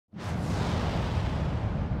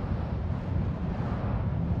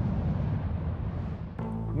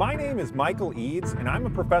My name is Michael Eads, and I'm a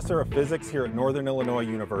professor of physics here at Northern Illinois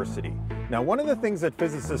University. Now, one of the things that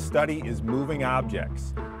physicists study is moving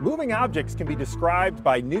objects. Moving objects can be described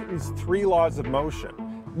by Newton's three laws of motion.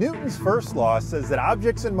 Newton's first law says that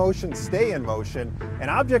objects in motion stay in motion, and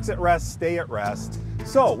objects at rest stay at rest.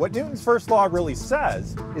 So, what Newton's first law really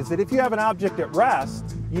says is that if you have an object at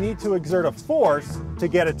rest, you need to exert a force to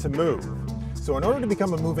get it to move. So in order to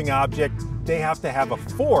become a moving object, they have to have a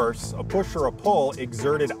force, a push or a pull,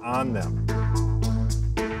 exerted on them.